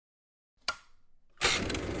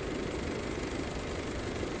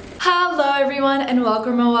Hello everyone and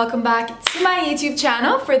welcome back to my YouTube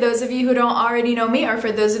channel. For those of you who don't already know me, or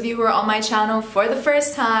for those of you who are on my channel for the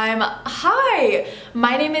first time, hi!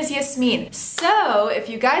 My name is Yasmin. So if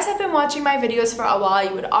you guys have been watching my videos for a while,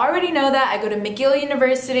 you would already know that I go to McGill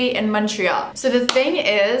University in Montreal. So the thing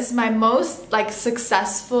is, my most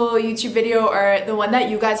successful YouTube video, or the one that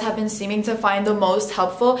you guys have been seeming to find the most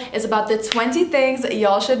helpful, is about the 20 things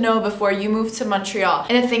y'all should know before you move to Montreal.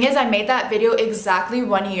 And the thing is, I made that video exactly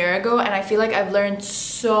 1 year ago and I feel like I've learned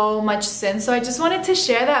so much since, so I just wanted to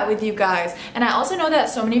share that with you guys. And I also know that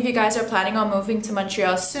so many of you guys are planning on moving to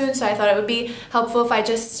Montreal soon, so I thought it would be helpful if I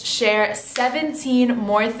just share 17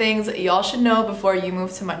 more things y'all should know before you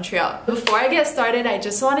move to Montreal. Before I get started, I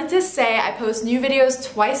just wanted to say I post new videos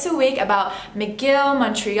twice a week about McGill,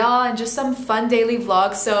 Montreal, and just some fun daily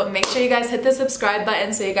vlogs, so make sure you guys hit the subscribe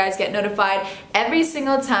button so you guys get notified every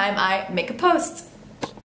single time I make a post.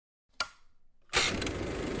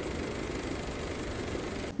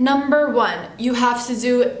 Number one, you have to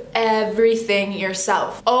do everything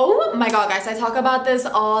yourself. Oh my god, guys, I talk about this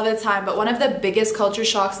all the time, but one of the biggest culture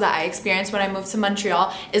shocks that I experienced when I moved to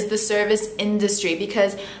Montreal is the service industry,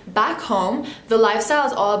 because back home, the lifestyle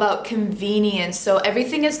is all about convenience, so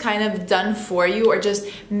everything is kind of done for you or just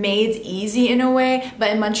made easy in a way, but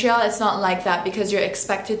in Montreal, it's not like that because you're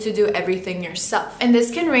expected to do everything yourself. And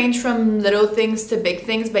this can range from little things to big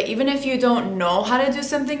things, but even if you don't know how to do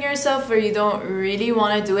something yourself or you don't really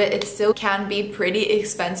want to do it still can be pretty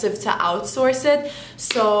expensive to outsource it.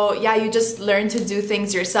 So yeah, you just learn to do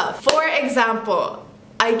things yourself. For example,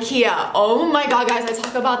 IKEA. Oh my god, guys, I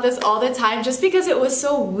talk about this all the time just because it was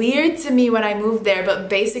so weird to me when I moved there. But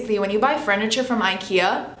basically, when you buy furniture from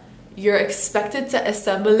IKEA, you're expected to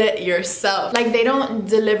assemble it yourself. Like, they don't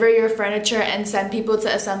deliver your furniture and send people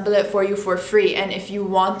to assemble it for you for free, and if you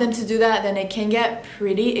want them to do that, then it can get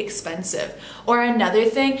pretty expensive. Or another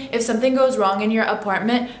thing, if something goes wrong in your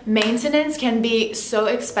apartment, maintenance can be so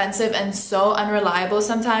expensive and so unreliable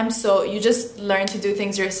sometimes, so you just learn to do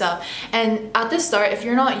things yourself. And at the start, if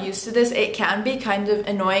you're not used to this, it can be kind of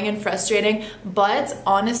annoying and frustrating, but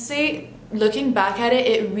honestly, looking back at it,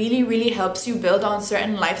 it really helps you build on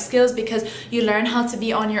certain life skills, because you learn how to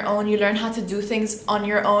be on your own, you learn how to do things on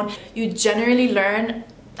your own, you generally learn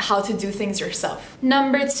how to do things yourself.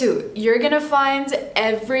 Number two, you're gonna find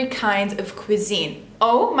every kind of cuisine.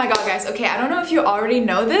 Oh my god, guys, okay, I don't know if you already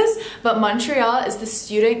know this, but Montreal is the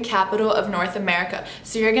student capital of North America.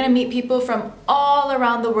 So you're gonna meet people from all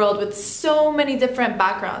around the world with so many different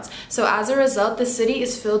backgrounds. So as a result, the city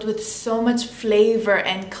is filled with so much flavor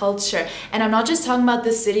and culture. And I'm not just talking about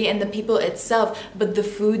the city and the people itself, but the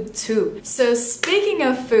food too. So speaking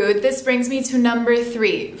of food, this brings me to number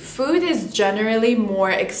three. Food is generally more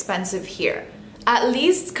expensive here, at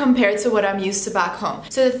least compared to what I'm used to back home.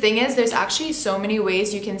 So the thing is, there's actually so many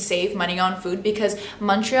ways you can save money on food, because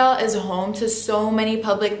Montreal is home to so many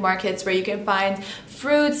public markets where you can find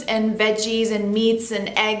fruits and veggies and meats and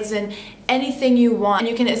eggs and anything you want. And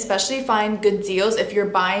you can especially find good deals if you're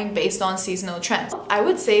buying based on seasonal trends. I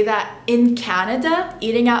would say that in Canada,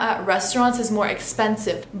 eating out at restaurants is more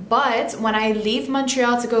expensive. But when I leave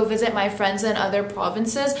Montreal to go visit my friends in other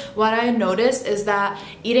provinces, what I noticed is that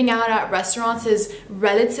eating out at restaurants is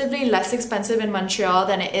relatively less expensive in Montreal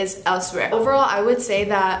than it is elsewhere. Overall, I would say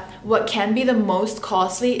that what can be the most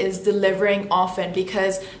costly is delivering often,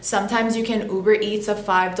 because sometimes you can Uber Eats a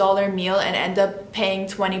 $5 meal and end up paying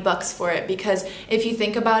 20 bucks for it. Because if you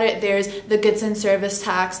think about it, there's the goods and service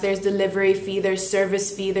tax, there's delivery fee, there's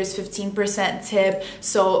service fee, there's 15% tip,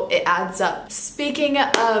 so it adds up. Speaking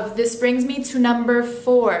of, this brings me to number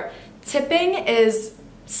four. Tipping is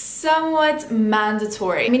somewhat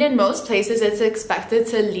mandatory. I mean, in most places it's expected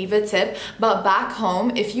to leave a tip, but back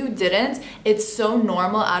home, if you didn't, it's so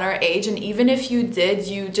normal at our age, and even if you did,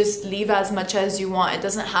 you just leave as much as you want. It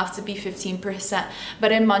doesn't have to be 15%.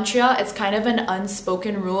 But in Montreal, it's kind of an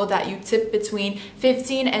unspoken rule that you tip between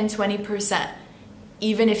 15 and 20%.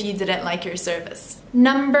 even if you didn't like your service.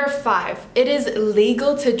 Number 5, it is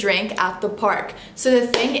legal to drink at the park. So the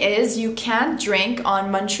thing is, you can't drink on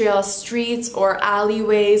Montreal streets or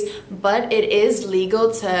alleyways, but it is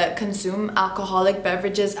legal to consume alcoholic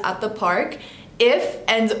beverages at the park if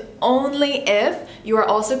and only if you are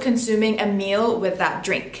also consuming a meal with that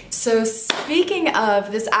drink. So speaking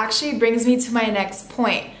of, this actually brings me to my next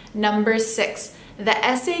point. Number 6. The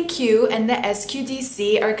SAQ and the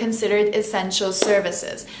SQDC are considered essential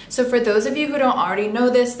services. So for those of you who don't already know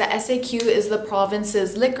this, the SAQ is the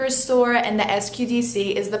province's liquor store and the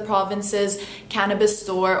SQDC is the province's cannabis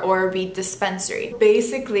store or weed dispensary.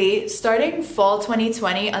 Basically, starting fall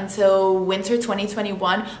 2020 until winter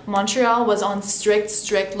 2021, Montreal was on strict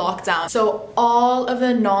lockdown. So all of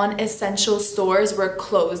the non-essential stores were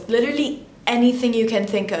closed. Literally anything you can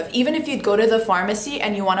think of. Even if you'd go to the pharmacy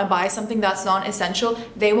and you want to buy something that's non-essential,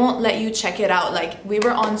 they won't let you check it out. Like, we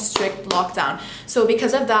were on strict lockdown. So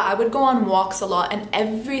because of that, I would go on walks a lot, and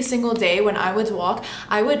every single day when I would walk,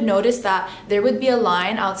 I would notice that there would be a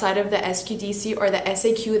line outside of the SQDC or the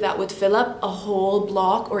SAQ that would fill up a whole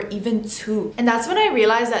block or even two. And that's when I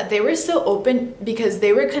realized that they were still open because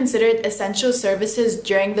they were considered essential services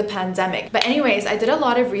during the pandemic. But anyways, I did a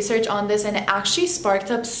lot of research on this, and it actually sparked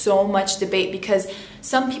up so much debate, because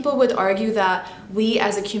some people would argue that we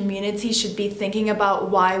as a community should be thinking about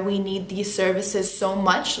why we need these services so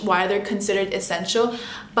much, why they're considered essential.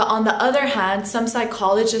 But on the other hand, some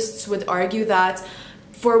psychologists would argue that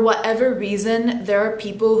for whatever reason, there are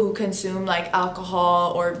people who consume like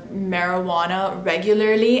alcohol or marijuana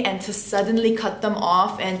regularly, and to suddenly cut them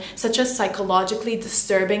off in such a psychologically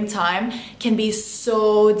disturbing time can be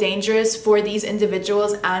so dangerous for these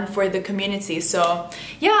individuals and for the community. So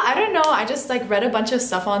yeah, I don't know, I just like read a bunch of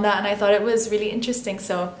stuff on that and I thought it was really interesting.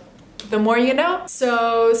 So the more you know.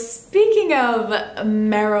 So speaking of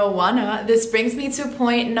marijuana, this brings me to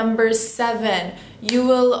point number 7. You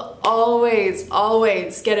will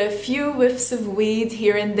always get a few whiffs of weed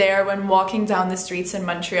here and there when walking down the streets in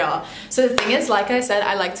Montreal. So the thing is, like I said,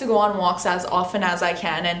 I like to go on walks as often as I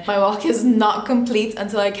can, and my walk is not complete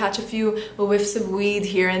until I catch a few whiffs of weed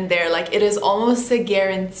here and there. Like, it is almost a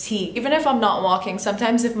guarantee. Even if I'm not walking,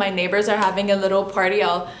 sometimes if my neighbors are having a little party,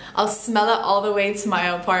 I'll smell it all the way to my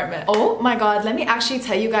apartment. Oh my god, let me actually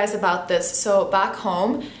tell you guys about this. So back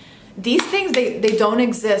home, these things, they don't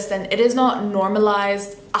exist, and it is not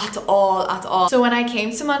normalized at all. So when I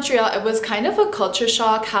came to Montreal, it was kind of a culture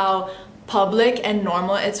shock how public and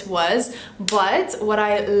normal it was. But what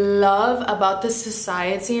I love about the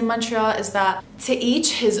society in Montreal is that to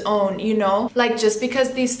each his own, you know? Like, just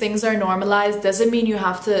because these things are normalized doesn't mean you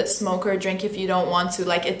have to smoke or drink if you don't want to.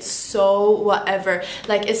 Like, it's so whatever.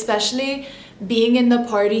 Like, especially being in the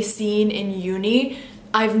party scene in uni,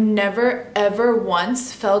 I've never ever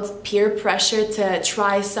once felt peer pressure to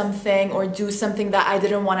try something or do something that I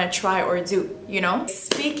didn't want to try or do, you know?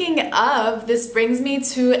 Speaking of, this brings me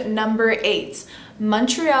to number 8.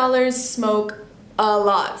 Montrealers smoke a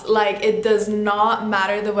lot. Like, it does not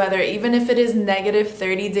matter the weather. Even if it is negative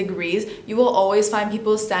 30 degrees, you will always find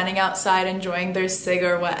people standing outside enjoying their cig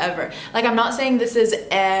or whatever. Like, I'm not saying this is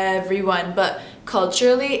everyone, but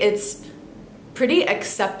culturally it's pretty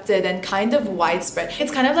accepted and kind of widespread.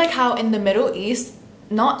 It's kind of like how in the Middle East,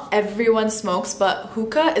 not everyone smokes, but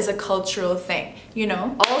hookah is a cultural thing, you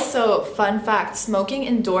know? Also, fun fact, smoking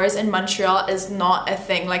indoors in Montreal is not a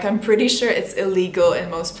thing. Like, I'm pretty sure it's illegal in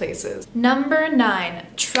most places. Number 9,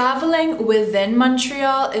 traveling within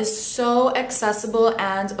Montreal is so accessible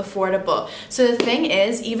and affordable. So the thing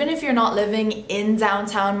is, even if you're not living in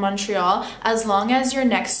downtown Montreal, as long as you're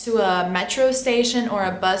next to a metro station or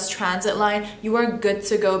a bus transit line, you are good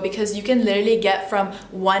to go, because you can literally get from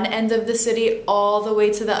one end of the city all the way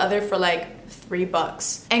to the other for like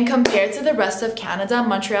 $3. And compared to the rest of Canada,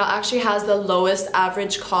 Montreal actually has the lowest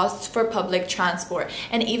average costs for public transport.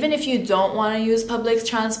 And even if you don't want to use public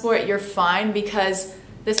transport, you're fine, because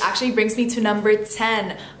this actually brings me to number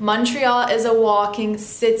 10. Montreal is a walking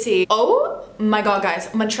city. Oh my god,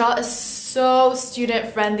 guys, Montreal is so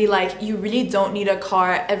student friendly. Like, you really don't need a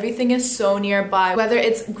car. Everything is so nearby, whether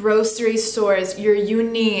it's grocery stores, your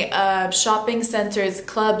uni, shopping centers,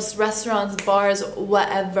 clubs, restaurants, bars,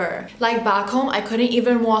 whatever. Like, back home, I couldn't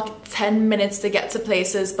even walk 10 minutes to get to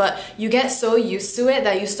places, but you get so used to it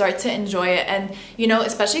that you start to enjoy it. And you know,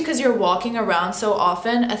 especially because you're walking around so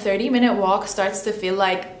often, a 30-minute walk starts to feel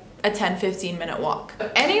like a 10-15 minute walk.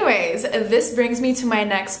 Anyways, this brings me to my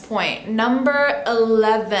next point. Number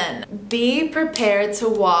 11, be prepared to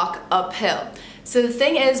walk uphill. So the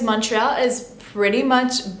thing is, Montreal is pretty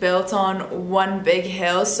much built on one big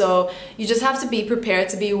hill, so you just have to be prepared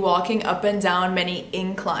to be walking up and down many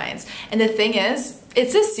inclines. And the thing is,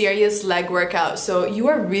 it's a serious leg workout, so you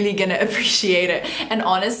are really gonna appreciate it. And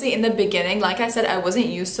honestly, in the beginning, like I said, I wasn't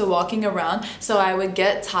used to walking around, so I would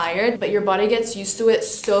get tired, but your body gets used to it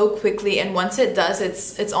so quickly, and once it does,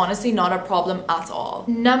 it's honestly not a problem at all.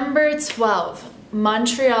 Number 12.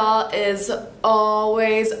 Montreal is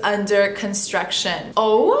always under construction.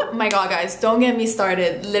 Oh my god, guys, don't get me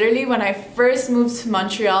started. Literally, when I first moved to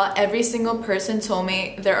Montreal, every single person told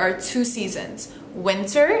me there are 2 seasons,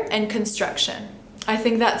 winter and construction. I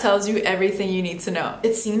think that tells you everything you need to know.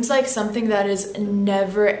 It seems like something that is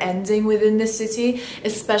never ending within the city,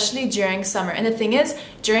 especially during summer. And the thing is,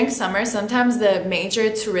 during summer, sometimes the major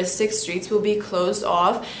touristic streets will be closed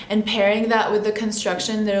off, and pairing that with the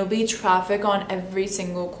construction, there will be traffic on every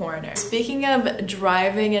single corner. Speaking of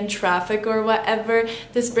driving and traffic or whatever,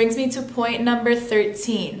 this brings me to point number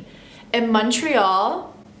 13. In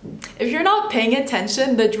Montreal, if you're not paying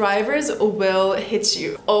attention, the drivers will hit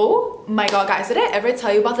you. Oh my god, guys, did I ever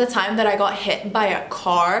tell you about the time that I got hit by a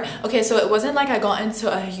car? Okay, so it wasn't like I got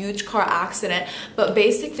into a huge car accident, but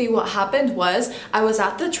basically what happened was I was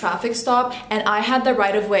at the traffic stop and I had the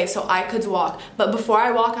right of way, so I could walk. But before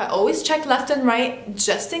I walk, I always check left and right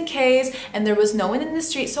just in case, and there was no one in the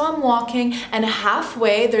street, so I'm walking, and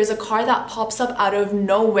halfway there's a car that pops up out of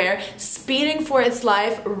nowhere, speeding for its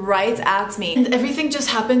life right at me. And everything just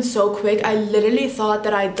happened so quick. I literally thought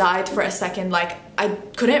that I died for a second. Like, I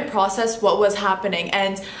couldn't process what was happening,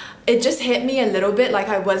 and it just hit me a little bit. Like,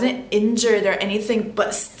 I wasn't injured or anything,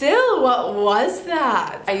 but still, what was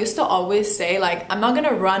that? I used to always say, like, I'm not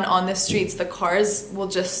gonna run on the streets. The cars will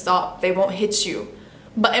just stop. They won't hit you.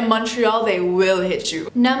 But in Montreal, they will hit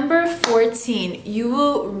you. Number 14, you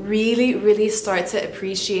will really start to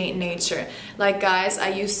appreciate nature. Like, guys, I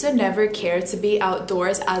used to never care to be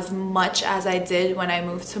outdoors as much as I did when I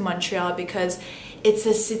moved to Montreal, because it's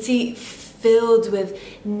a city filled with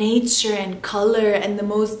nature and color and the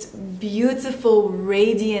most beautiful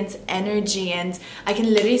radiant energy, and I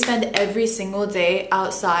can literally spend every single day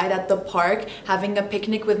outside at the park having a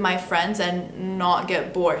picnic with my friends and not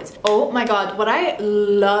get bored. Oh my god, what I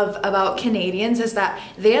love about Canadians is that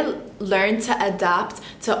they learn to adapt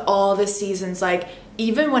to all the seasons. Like,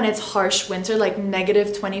 even when it's harsh winter, like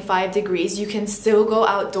 -25 degrees, you can still go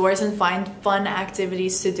outdoors and find fun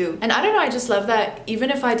activities to do. And I don't know, I just love that even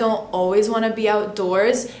if I don't always want to be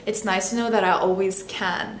outdoors, it's nice to know that I always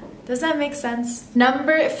can. Does that make sense?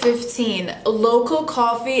 Number 15, local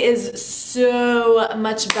coffee is so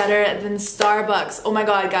much better than Starbucks. Oh my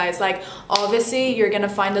god, guys, like, obviously you're gonna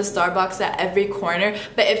find a Starbucks at every corner,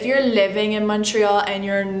 but if you're living in Montreal and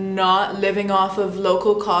you're not living off of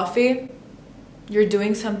local coffee, you're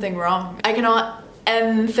doing something wrong. I cannot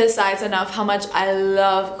emphasize enough how much I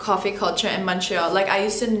love coffee culture in Montreal. Like, I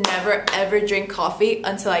used to never ever drink coffee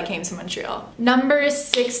until I came to Montreal. Number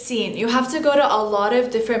 16, you have to go to a lot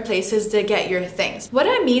of different places to get your things. What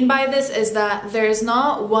I mean by this is that there's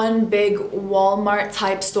not one big Walmart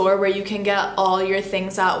type store where you can get all your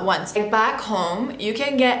things at once. Like, back home, you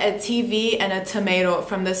can get a TV and a tomato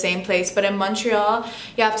from the same place, but in Montreal,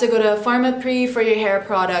 you have to go to Pharmaprix for your hair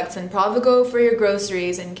products, and Provigo for your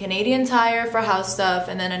groceries, and Canadian Tire for house stuff,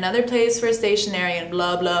 and then another place for stationery, and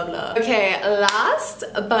blah blah blah. Okay, last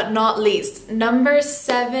but not least, number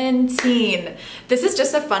 17. This is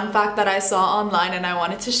just a fun fact that I saw online and I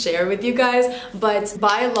wanted to share with you guys, but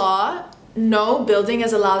by law, no building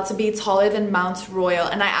is allowed to be taller than Mount Royal,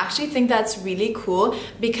 and I actually think that's really cool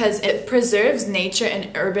because it preserves nature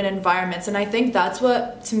in urban environments, and I think that's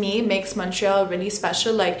what, to me, makes Montreal really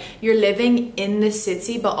special. Like, you're living in the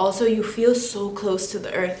city, but also you feel so close to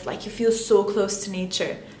the earth. Like, you feel so close to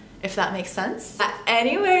nature, if that makes sense.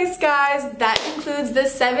 Anyways, guys, that concludes the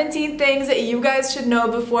 17 things that you guys should know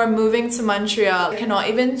before moving to Montreal. I cannot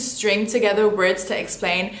even string together words to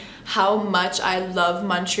explain how much I love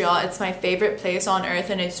Montreal. It's my favorite place on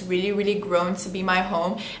earth, and it's really grown to be my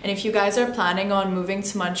home. And if you guys are planning on moving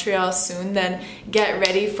to Montreal soon, then get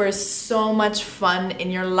ready for so much fun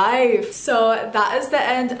in your life. So that is the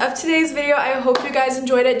end of today's video. I hope you guys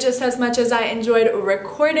enjoyed it just as much as I enjoyed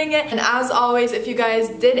recording it. And as always, if you guys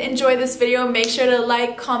did enjoy this video, make sure to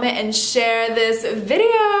like, comment, and share this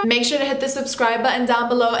video. Make sure to hit the subscribe button down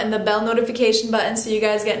below and the bell notification button so you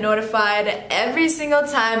guys get notified every single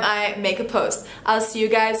time I make a post. I'll see you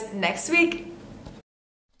guys next week.